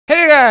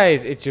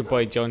guys, it's your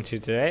boy Jones here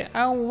today,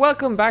 and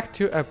welcome back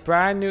to a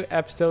brand new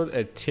episode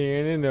of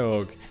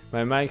Tir-Na-nOg,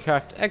 my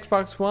Minecraft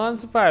Xbox One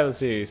survival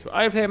series, where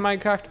I play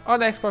Minecraft on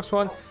Xbox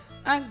One,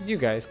 and you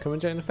guys come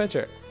and join the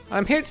adventure. And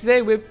I'm here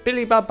today with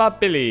Billy Bob Bob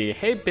Billy.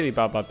 Hey Billy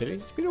Bob Bob Billy,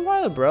 it's been a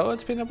while, bro.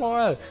 It's been a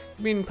while.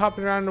 You've been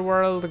popping around the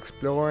world,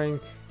 exploring,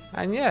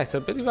 and yeah.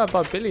 So Billy Bob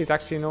Bob Billy is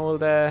actually an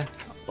old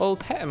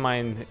pet of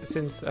mine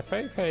since a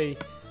very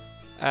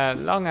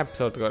long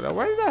episode ago. Now,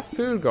 where did that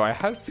food go? I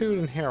had food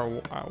in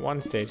here at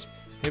one stage.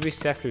 Maybe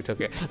Stephanie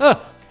took it.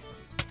 Oh!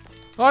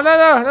 Oh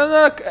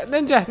no,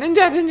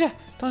 Ninja!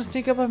 Don't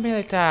sneak up on me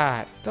like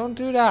that. Don't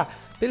do that.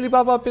 Billy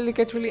Bob Bob Billy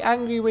gets really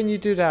angry when you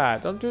do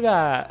that. Don't do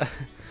that.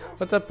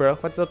 What's up, bro?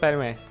 What's up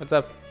anyway? What's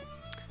up?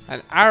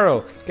 An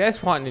arrow.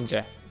 Guess what,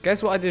 Ninja?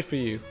 Guess what I did for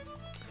you?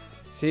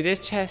 See this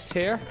chest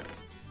here?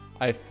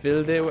 I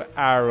filled it with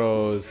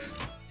arrows.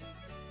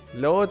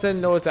 Loads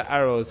and loads of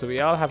arrows. So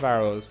we all have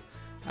arrows.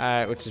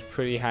 Which is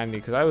pretty handy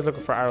because I was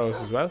looking for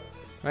arrows as well.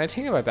 When I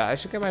think about that, I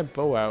should get my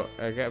bow out.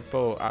 Get a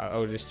bow out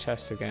of this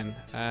chest again.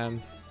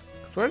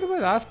 Where did my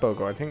last bow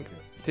go? I think.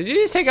 Did you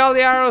just take all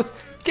the arrows?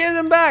 Give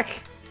them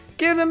back!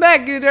 Give them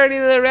back, you dirty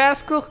little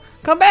rascal!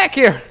 Come back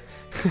here!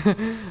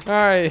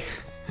 Alright.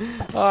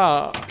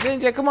 Oh,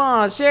 Ninja, come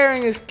on!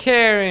 Sharing is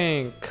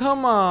caring!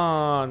 Come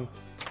on!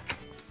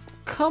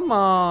 Come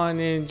on,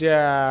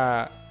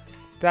 Ninja!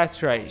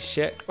 That's right,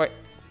 shit. Wait.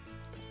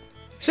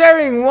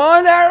 Sharing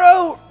one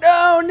arrow?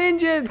 No,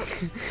 Ninja!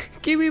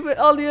 Give me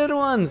all the other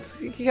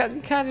ones. You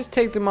can't just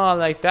take them all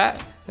like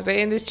that. Are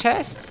they in this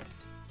chest?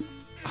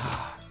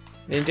 Oh,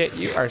 Ninja,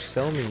 you are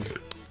so mean.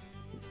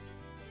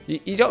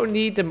 You don't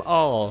need them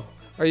all.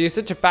 Are you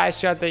such a bad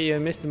shot that you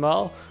missed them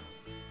all?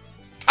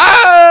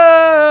 Ah!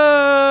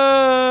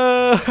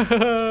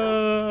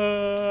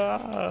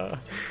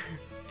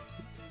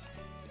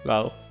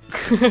 Well.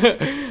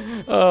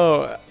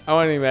 Oh, I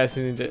want to be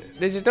messing, Ninja.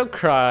 Ninja, don't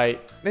cry.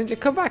 Ninja,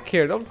 come back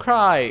here. Don't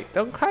cry.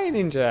 Don't cry,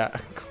 Ninja.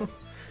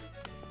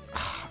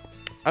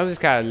 I'm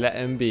just gonna let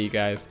him be,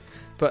 guys.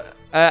 But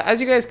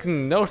as you guys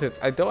can notice,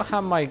 I don't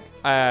have my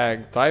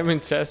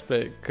diamond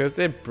chestplate because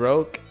it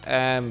broke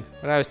when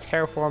I was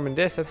terraforming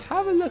this. And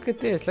have a look at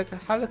this. Have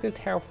a look at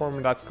the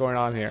terraforming that's going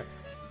on here.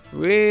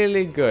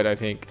 Really good, I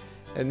think.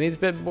 It needs a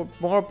bit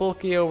more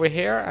bulky over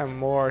here and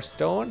more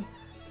stone.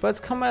 But it's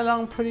coming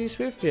along pretty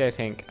swiftly, I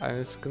think. And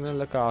it's going to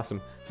look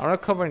awesome. I'm going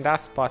to cover in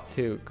that spot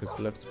too, because it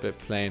looks a bit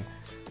plain.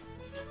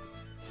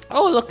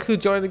 Oh, look who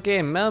joined the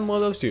game. Melmo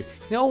loves you.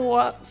 You know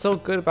what's so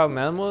good about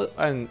Melmo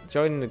and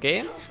joining the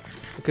game?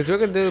 Because we're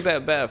going to do a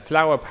bit of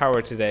flower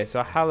power today. So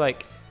I have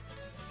like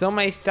so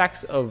many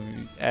stacks of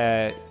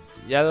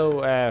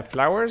yellow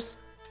flowers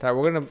that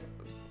we're going to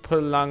put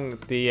along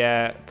the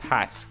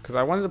path. Because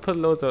I wanted to put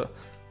loads of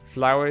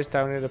flowers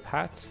down in the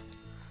path.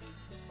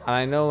 And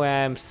I know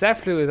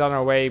Seflu is on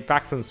her way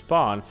back from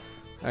spawn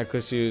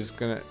because she was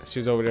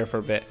over there for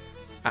a bit.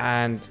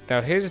 And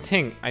now here's the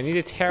thing, I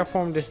need to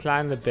terraform this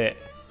land a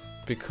bit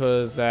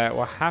because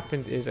what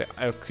happened is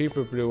a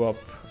creeper blew up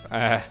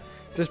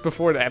just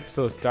before the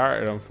episode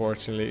started,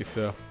 unfortunately.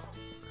 So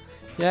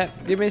yeah,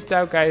 you missed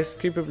out, guys.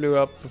 Creeper blew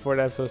up before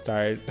the episode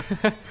started.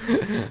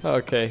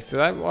 Okay, so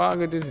what I'm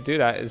gonna do to do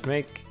that is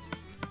make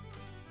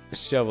a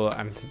shovel,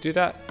 and to do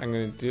that I'm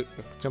gonna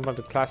jump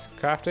onto classic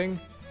crafting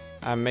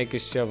and make a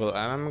shovel, and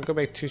I'm gonna go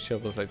make 2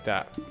 shovels like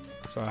that,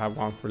 so I have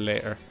one for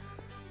later.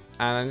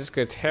 And I'm just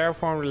gonna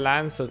terraform the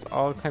land so it's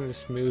all kind of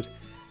smooth.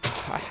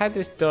 I had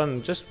this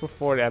done just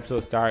before the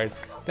episode started,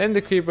 then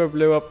the creeper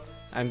blew up,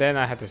 and then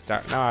I had to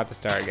start. Now I have to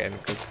start again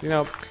because, you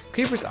know,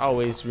 creepers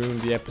always ruin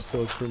the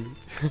episodes for me.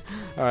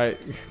 Alright,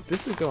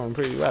 this is going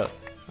pretty well.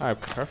 Alright,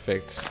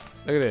 perfect.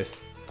 Look at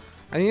this.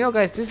 And you know,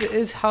 guys, this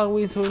is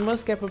Halloween, so we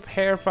must get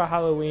prepared for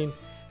Halloween.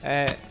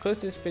 Plus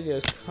this video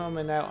is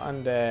coming out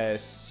on the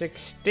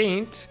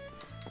 16th.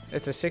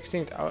 It's the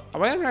 16th. Oh,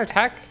 am I under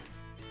attack?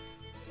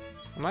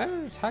 Am I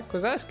under attack?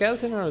 Was that a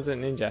skeleton or was it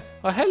ninja?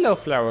 Oh, hello,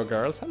 flower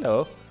girls.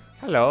 Hello.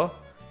 Hello.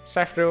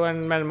 Safru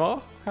and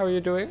Melmo. How are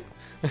you doing?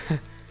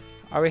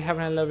 Are we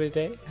having a lovely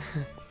day?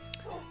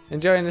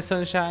 Enjoying the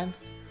sunshine?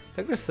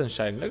 Look at the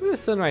sunshine. Look at the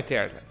sun right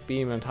there. That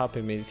beam on top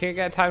of me. Do you think I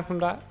get a tag from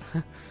that?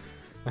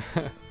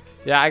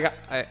 Yeah, I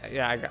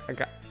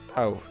got.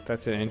 Oh,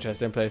 that's an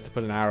interesting place to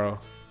put an arrow.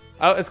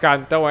 Oh, it's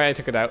gone. Don't worry, I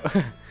took it out.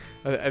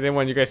 I didn't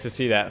want you guys to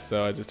see that,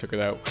 so I just took it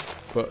out.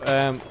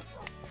 But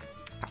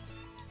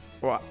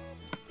what?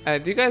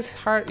 Do you guys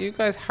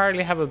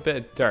hardly have a bit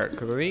of dirt?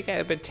 Because I need to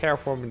get a bit of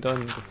terraforming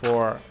done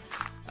before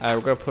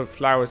we're gonna put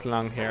flowers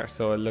along here,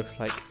 so it looks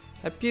like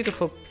a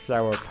beautiful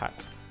flower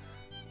path.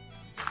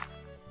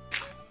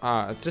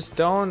 Just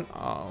stone.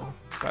 Oh,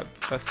 that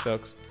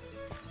sucks.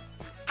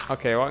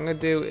 Okay, what I'm gonna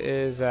do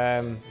is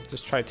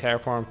just try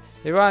terraform.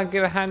 If you want to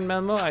give a hand,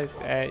 Melmo,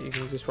 you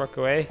can just work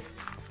away.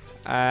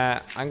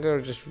 I'm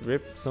gonna just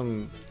rip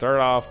some dirt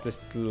off this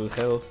little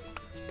hill,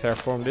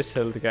 terraform this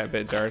hill to get a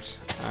bit of dirt.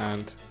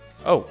 And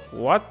oh,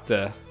 what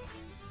the?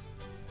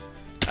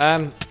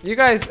 You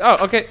guys. Oh,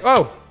 okay.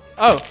 Oh,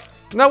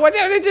 no! Watch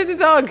out, Ninja! The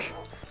dog!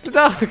 The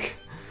dog!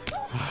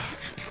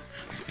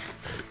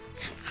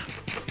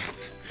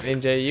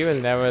 Ninja, you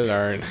will never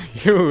learn.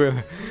 You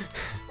will.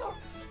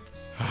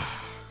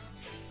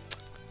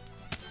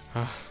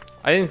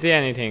 I didn't see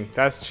anything.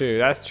 That's true.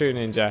 That's true,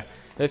 Ninja.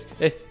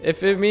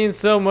 If it means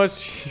so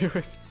much, you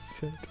would.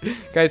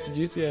 Guys, did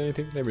you see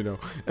anything? Let me know.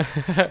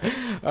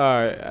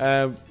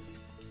 Alright,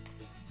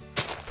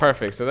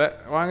 perfect. So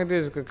that what I'm gonna do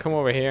is come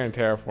over here and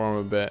terraform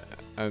a bit,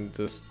 and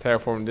just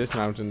terraform this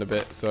mountain a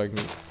bit, so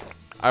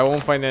I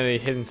won't find any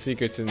hidden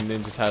secrets in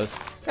Ninja's house.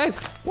 Guys,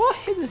 what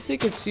hidden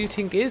secrets do you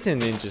think is in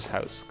Ninja's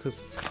house?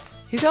 Because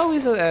he's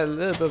always a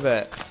little bit of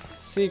a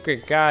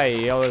secret guy.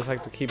 He always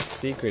like to keep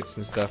secrets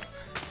and stuff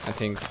and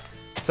things.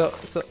 So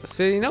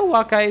you know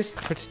what, guys?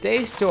 For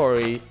today's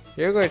story,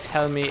 you're going to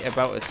tell me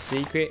about a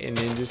secret in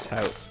Ninja's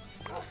house.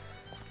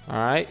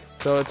 Alright,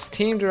 so it's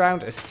themed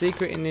around a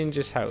secret in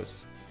Ninja's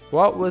house.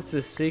 What was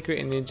the secret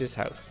in Ninja's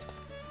house?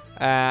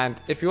 And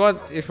if you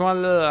want a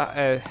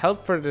little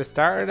help for the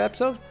start of the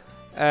episode,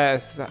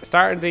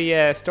 start of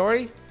the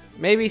story,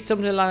 maybe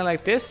something along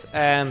like this.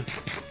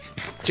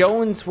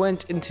 Jones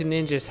went into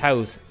Ninja's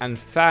house and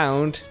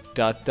found ...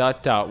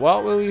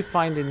 What will we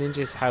find in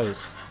Ninja's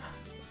house?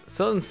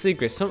 Something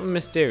secret, something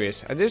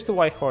mysterious. And there's the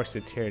white horse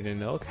that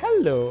Tir-Na-nOg.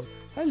 Hello,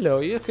 hello,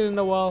 you looking in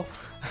the wall?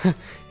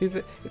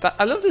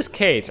 I love this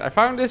cage. I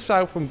found this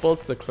out from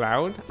Bulls the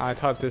Clown. I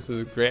thought this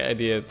was a great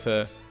idea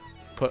to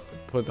put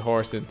the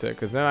horse into,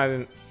 because then I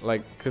didn't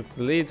because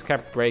the leads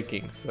kept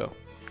breaking. So,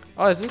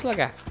 oh, is this like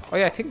a? Oh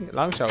yeah, I think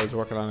Longshot was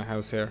working on a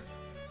house here.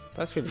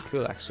 That's really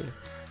cool, actually.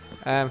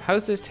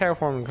 How's this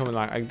terraforming coming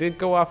along? I did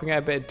go off and get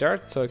a bit of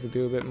dirt, so I could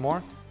do a bit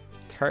more.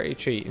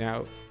 33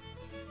 now.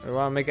 I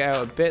want to make it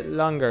out a bit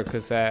longer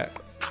because we're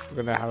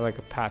gonna have like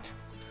a pat.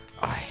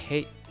 Oh, I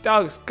hate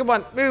dogs. Come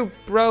on, move,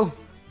 bro.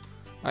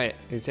 Oh yeah,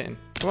 he's in.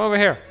 Come over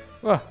here.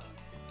 Whoa.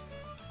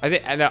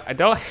 I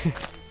don't.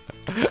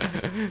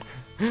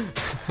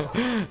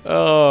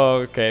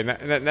 Oh, okay.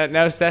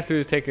 Now Stephanie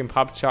was taking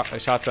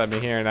shots at me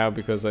here now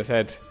because I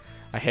said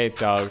I hate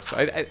dogs.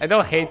 I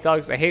don't hate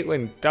dogs. I hate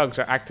when dogs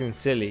are acting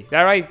silly. Is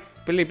that right,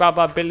 Billy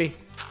Baba Billy?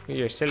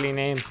 Your silly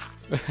name.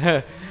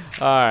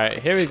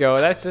 Alright, here we go.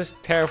 Let's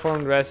just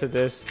terraform the rest of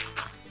this.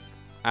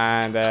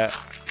 And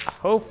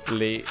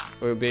hopefully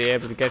we'll be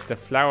able to get the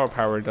flower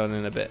power done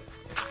in a bit.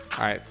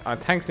 Alright,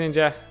 thanks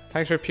Ninja.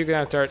 Thanks for puking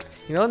out dirt.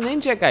 You know,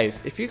 Ninja,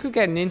 guys, if you could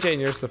get Ninja in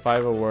your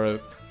survival world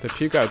to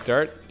puke out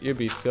dirt, you'd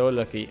be so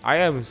lucky. I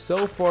am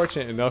so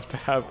fortunate enough to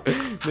have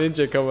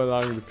Ninja come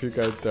along to puke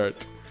out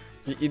dirt.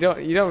 You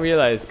don't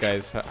realize,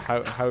 guys,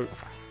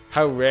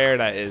 how rare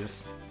that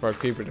is for a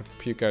creeper to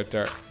puke out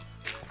dirt.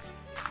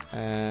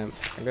 I'm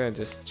gonna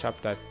just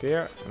chop that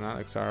there, and that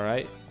looks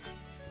alright.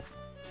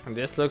 And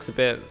this looks a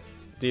bit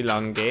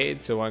elongated,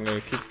 so what I'm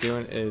gonna keep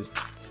doing is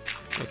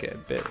make it a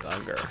bit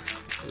longer,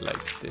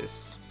 like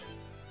this.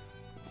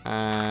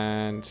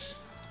 And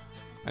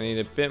I need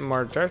a bit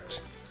more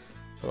dirt,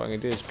 so what I'm gonna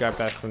do is grab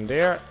that from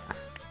there.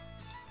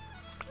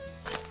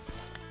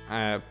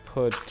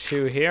 Put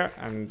 2 here,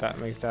 and that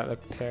makes that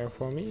look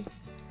terraform me.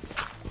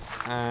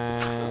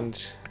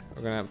 And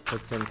we're gonna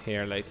put some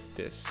here like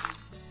this.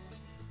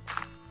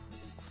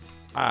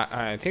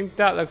 I think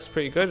that looks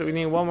pretty good. We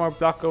need one more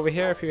block over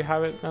here if you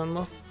have it,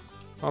 Melmo.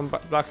 One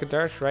block of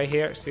dirt right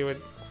here. See what?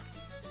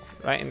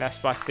 Right in that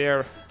spot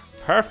there.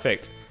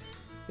 Perfect.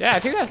 Yeah, I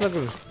think that's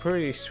looking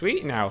pretty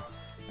sweet now.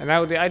 And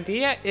now the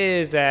idea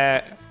is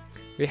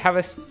we have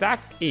a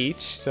stack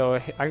each. So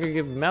I'm gonna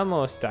give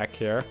Melmo a stack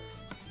here.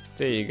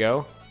 There you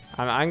go.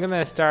 And I'm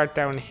gonna start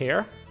down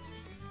here.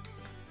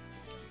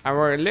 And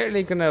we're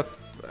literally gonna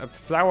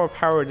flower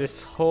power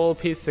this whole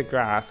piece of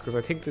grass, because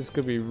I think this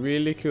could be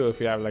really cool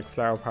if you have like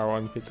flower power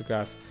on a piece of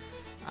grass.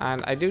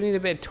 And I do need a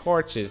bit of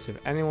torches. If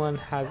anyone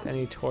has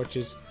any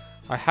torches,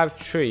 I have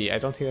 3. I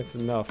don't think that's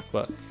enough,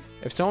 but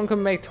if someone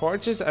can make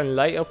torches and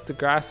light up the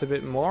grass a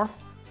bit more,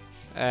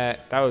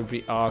 that would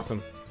be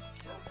awesome.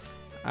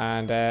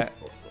 And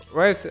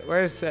where's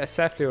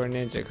Sefli or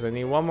Ninja? Because I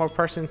need one more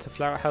person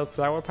to help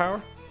flower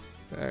power.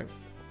 So,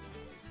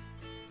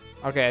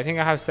 okay, I think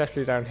I have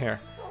Sefli down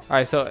here.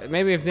 Alright, so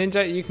maybe if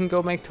Ninja, you can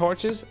go make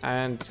torches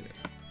and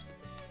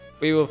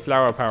we will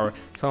flower power.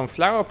 So I'm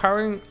flower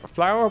powering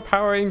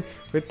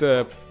with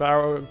the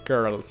flower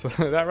girls. Is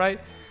that right?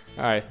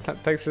 Alright,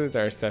 thanks for the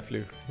dirt,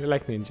 Steflu. You're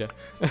like Ninja.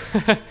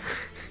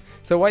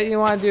 So what you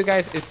want to do,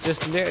 guys, is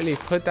just literally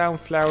put down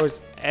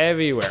flowers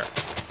everywhere.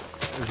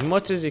 As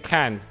much as you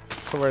can.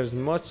 Cover as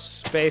much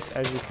space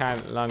as you can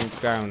along the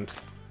ground.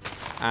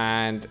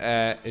 And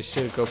it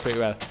should go pretty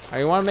well.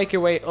 And you want to make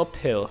your way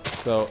uphill.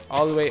 So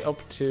all the way up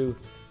to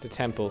the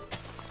temple.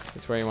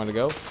 That's where you want to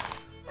go.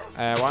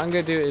 What I'm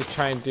going to do is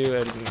try and do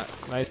a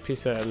nice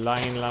piece of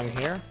line along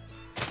here.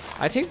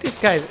 I think this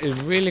guy is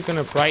really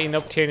going to brighten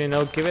up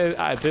Tir-Na-nOg, give it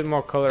a bit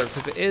more color,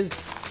 because it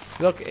is,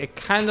 look, it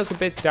can look a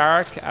bit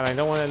dark, and I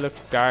don't want to look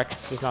dark.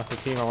 It's just not the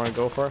theme I want to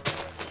go for.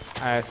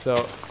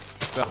 So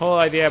the whole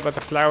idea about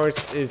the flowers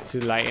is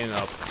to lighten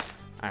up.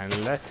 And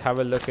let's have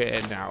a look at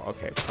it now.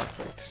 Okay,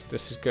 perfect.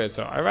 This is good.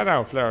 So I ran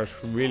out of flowers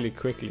really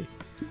quickly.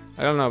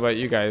 I don't know about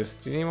you guys.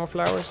 Do you need more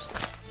flowers?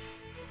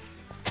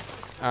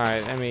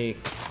 Alright, let me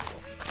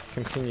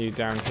continue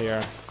down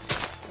here.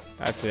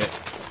 That's it.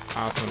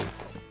 Awesome.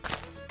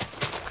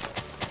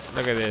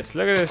 Look at this.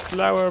 Look at this.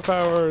 Flower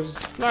powers.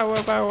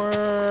 Flower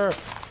power.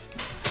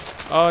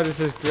 Oh, this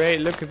is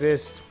great. Look at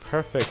this.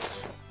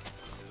 Perfect.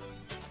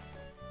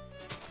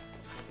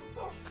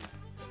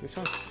 This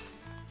one?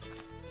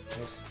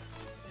 Nice.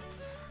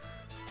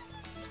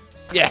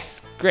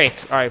 Yes.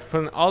 Great. Alright,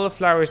 putting all the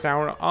flowers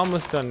down. We're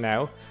almost done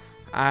now.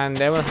 And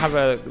then we'll have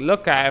a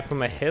look at it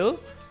from a hill.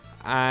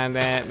 And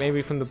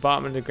maybe from the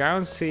bottom of the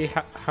ground. See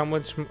how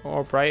much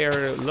more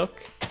brighter it'll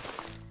look.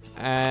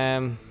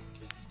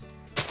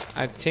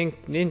 I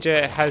think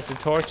Ninja has the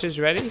torches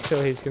ready,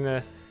 so he's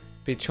gonna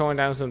be throwing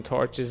down some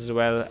torches as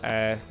well,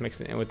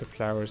 mixing it in with the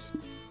flowers.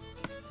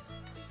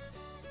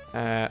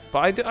 But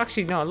I do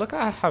actually no. Look,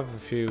 I have a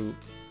few.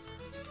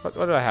 What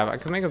do I have? I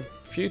can make a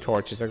few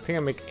torches. I think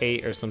I make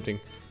 8 or something.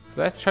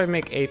 So let's try to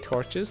make 8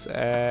 torches.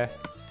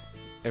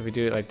 If we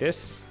do it like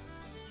this,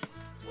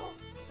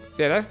 so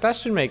yeah, that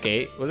should make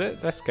 8, will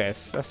it? Let's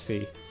guess. Let's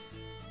see.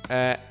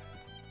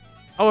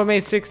 Oh, I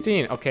made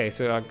 16. Okay,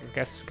 so I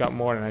guess I got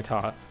more than I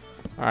thought.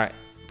 Alright,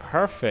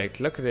 perfect.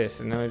 Look at this.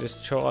 And then we just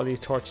throw all these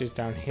torches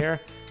down here.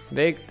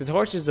 The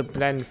torches will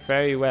blend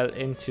very well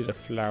into the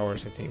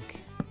flowers, I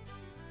think.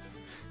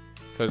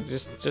 So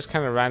just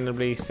kind of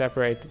randomly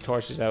separate the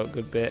torches out a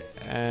good bit.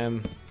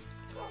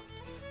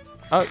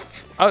 Oh,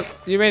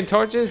 you made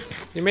torches?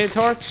 You made a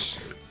torch?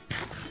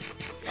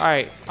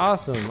 Alright,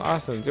 awesome.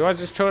 Do you want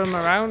to just throw them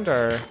around,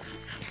 or?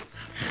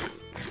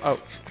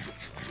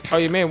 Oh,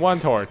 you made 1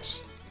 torch.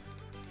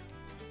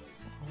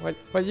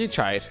 Well, you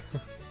tried.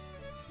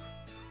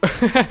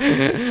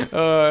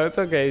 Oh, it's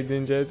okay,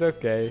 Ninja. It's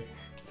okay.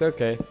 It's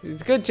okay.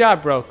 It's good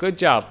job, bro. Good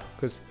job.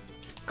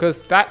 Cause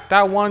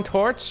that 1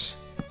 torch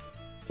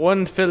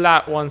wouldn't fill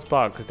that 1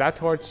 spot. Cause that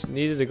torch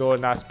needed to go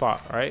in that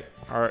spot, right?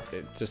 Or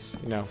it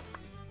just, you know.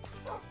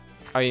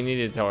 Oh, you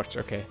needed a torch.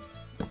 Okay.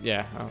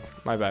 Yeah. Oh,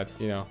 my bad.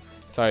 You know.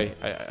 Sorry.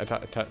 I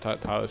thought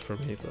it was for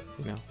me, but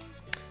you know.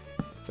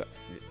 So,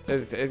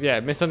 yeah,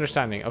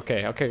 misunderstanding.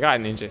 Okay.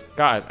 Got it, Ninja.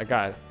 Got it. I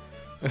got it.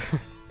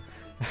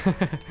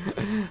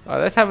 Oh,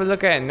 let's have a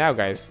look at it now,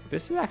 guys.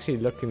 This is actually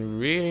looking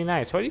really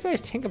nice. What do you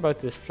guys think about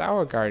this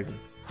flower garden?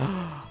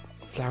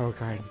 Flower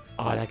garden.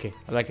 Oh, I like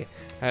it.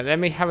 Let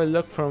me have a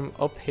look from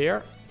up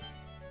here.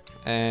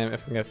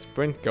 If I can get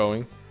sprint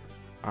going.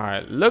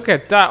 Alright, look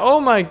at that. Oh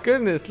my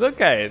goodness,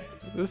 look at it.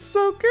 This is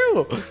so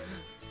cool.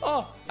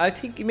 Oh, I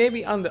think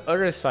maybe on the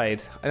other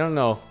side. I don't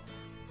know.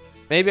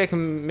 Maybe I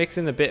can mix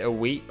in a bit of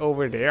wheat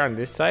over there on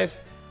this side.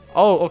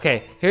 Oh,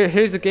 okay.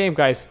 Here's the game,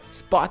 guys.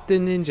 Spot the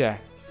ninja.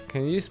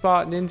 Can you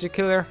spot Ninja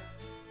Killer?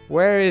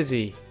 Where is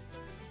he?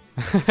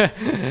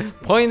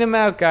 Point him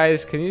out,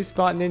 guys. Can you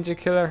spot Ninja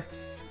Killer?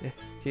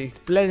 He's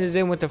blended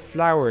in with the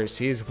flowers.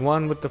 He's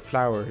one with the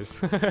flowers.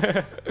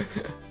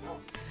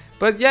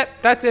 But yeah,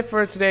 that's it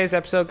for today's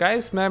episode,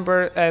 guys.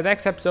 Remember,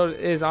 next episode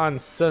is on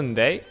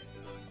Sunday.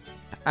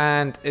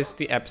 And it's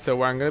the episode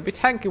where I'm going to be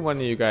thanking one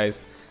of you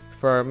guys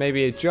for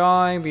maybe a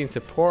drawing, being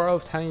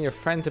supportive, telling your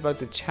friends about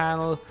the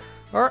channel,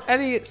 or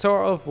any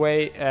sort of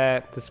way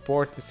to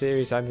support the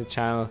series and the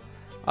channel.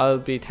 I'll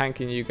be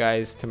thanking you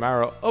guys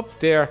tomorrow up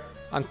there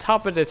on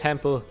top of the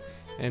temple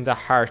in the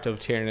heart of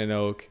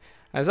Tir-Na-nOg.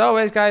 As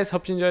always, guys,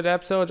 hope you enjoyed the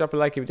episode. Drop a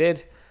like if you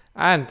did,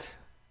 and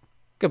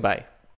goodbye.